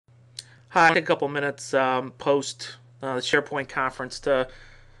Hi, take a couple minutes post the SharePoint conference to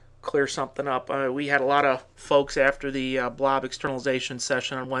clear something up. We had a lot of folks after the blob externalization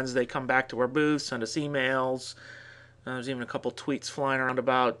session on Wednesday come back to our booth, send us emails. There's even a couple tweets flying around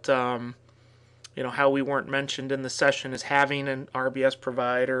about how we weren't mentioned in the session as having an RBS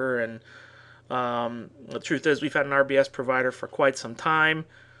provider. And the truth is, we've had an RBS provider for quite some time.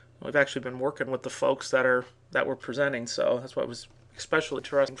 We've actually been working with the folks that were presenting, so that's what was especially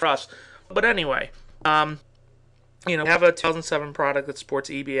interesting for us. But anyway, we have a 2007 product that supports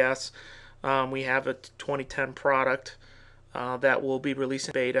EBS. We have a 2010 product that will be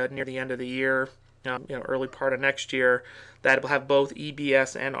releasing beta near the end of the year, early part of next year, that will have both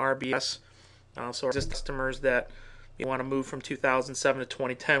EBS and RBS. So our customers that want to move from 2007 to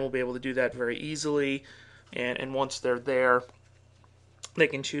 2010 will be able to do that very easily. And once they're there, they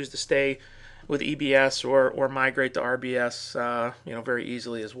can choose to stay with EBS or migrate to RBS, very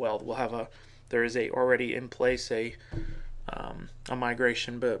easily as well. There is already in place a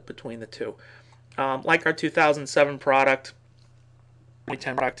migration between the two. Like our 2007 product,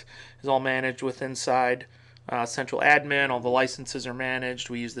 2010 product is all managed with inside central admin. All the licenses are managed.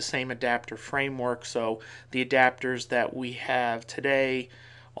 We use the same adapter framework, so the adapters that we have today,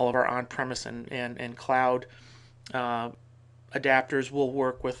 all of our on-premise and cloud adapters will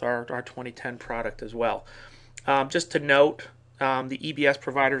work with our 2010 product as well. Just to note, the EBS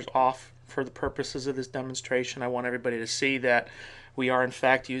provider is off for the purposes of this demonstration. I want everybody to see that we are in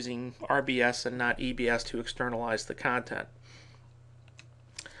fact using RBS and not EBS to externalize the content.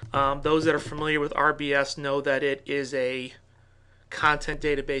 Those that are familiar with RBS know that it is a content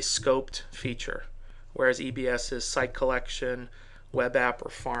database scoped feature, whereas EBS is site collection, web app, or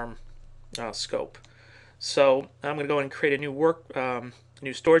farm scope. So I'm going to go ahead and create a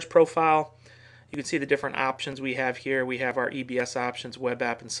new storage profile. You can see the different options we have here. We have our EBS options, web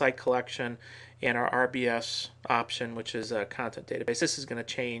app and site collection, and our RBS option, which is a content database. This is going to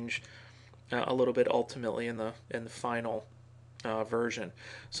change a little bit ultimately in the final version.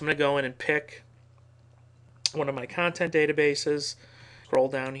 So I'm going to go in and pick one of my content databases. Scroll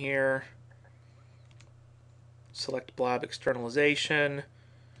down here, select blob externalization.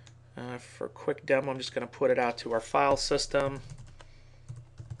 For a quick demo, I'm just going to put it out to our file system.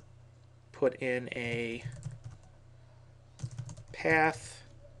 Put in a path.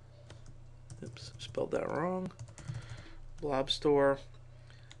 Oops, spelled that wrong. Blob store.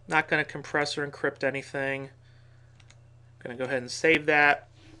 Not going to compress or encrypt anything. I'm going to go ahead and save that.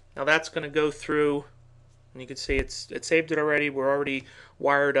 Now that's going to go through, and you can see it saved it already. We're already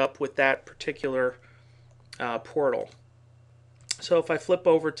wired up with that particular portal. So if I flip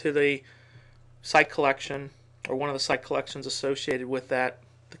over to the site collection, or one of the site collections associated with the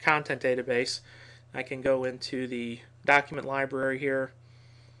content database, I can go into the document library here.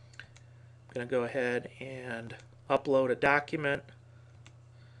 I'm going to go ahead and upload a document.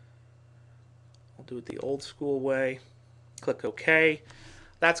 I'll do it the old school way. Click OK.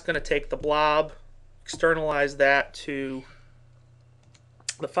 That's going to take the blob, externalize that to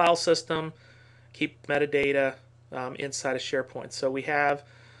the file system, keep metadata inside of SharePoint. So we have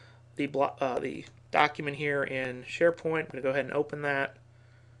the document here in SharePoint. I'm going to go ahead and open that.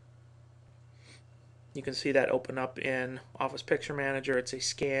 You can see that open up in Office Picture Manager. It's a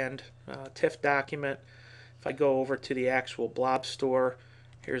scanned TIFF document. If I go over to the actual blob store,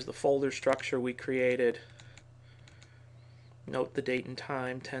 here's the folder structure we created. Note the date and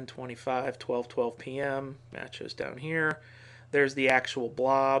time, 10/25, 12:12 p.m. Matches down here. There's the actual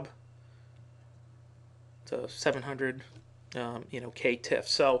blob. It's a 700 K TIFF.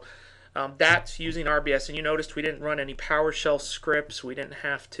 So that's using RBS, and you noticed we didn't run any PowerShell scripts. We didn't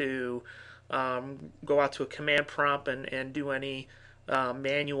have to go out to a command prompt and do any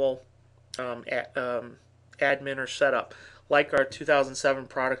manual admin or setup. Like our 2007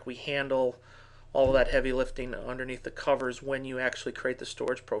 product, we handle all of that heavy lifting underneath the covers when you actually create the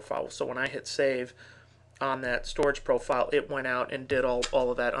storage profile. So when I hit save on that storage profile, it went out and did all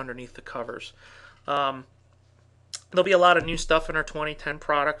of that underneath the covers. There'll be a lot of new stuff in our 2010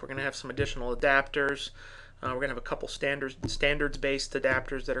 product. We're going to have some additional adapters. We're going to have a couple standards-based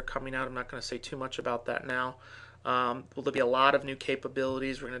adapters that are coming out. I'm not going to say too much about that now. There'll be a lot of new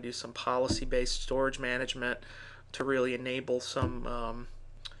capabilities. We're going to do some policy-based storage management to really enable some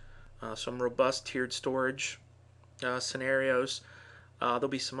robust tiered storage scenarios. There'll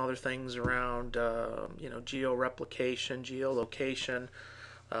be some other things around geo-replication, geolocation.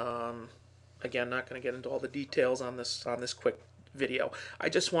 Again, not going to get into all the details on this quick video. I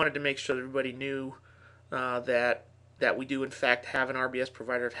just wanted to make sure that everybody knew that we do in fact have an RBS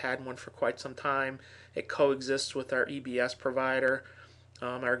provider. I've had one for quite some time. It coexists with our EBS provider.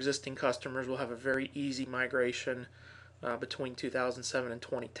 Our existing customers will have a very easy migration between 2007 and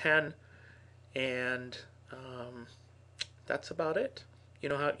 2010, and that's about it. You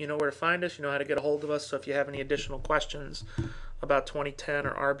know where to find us. You know how to get a hold of us. So if you have any additional questions about 2010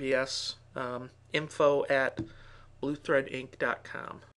 or RBS, info at bluethreadinc.com.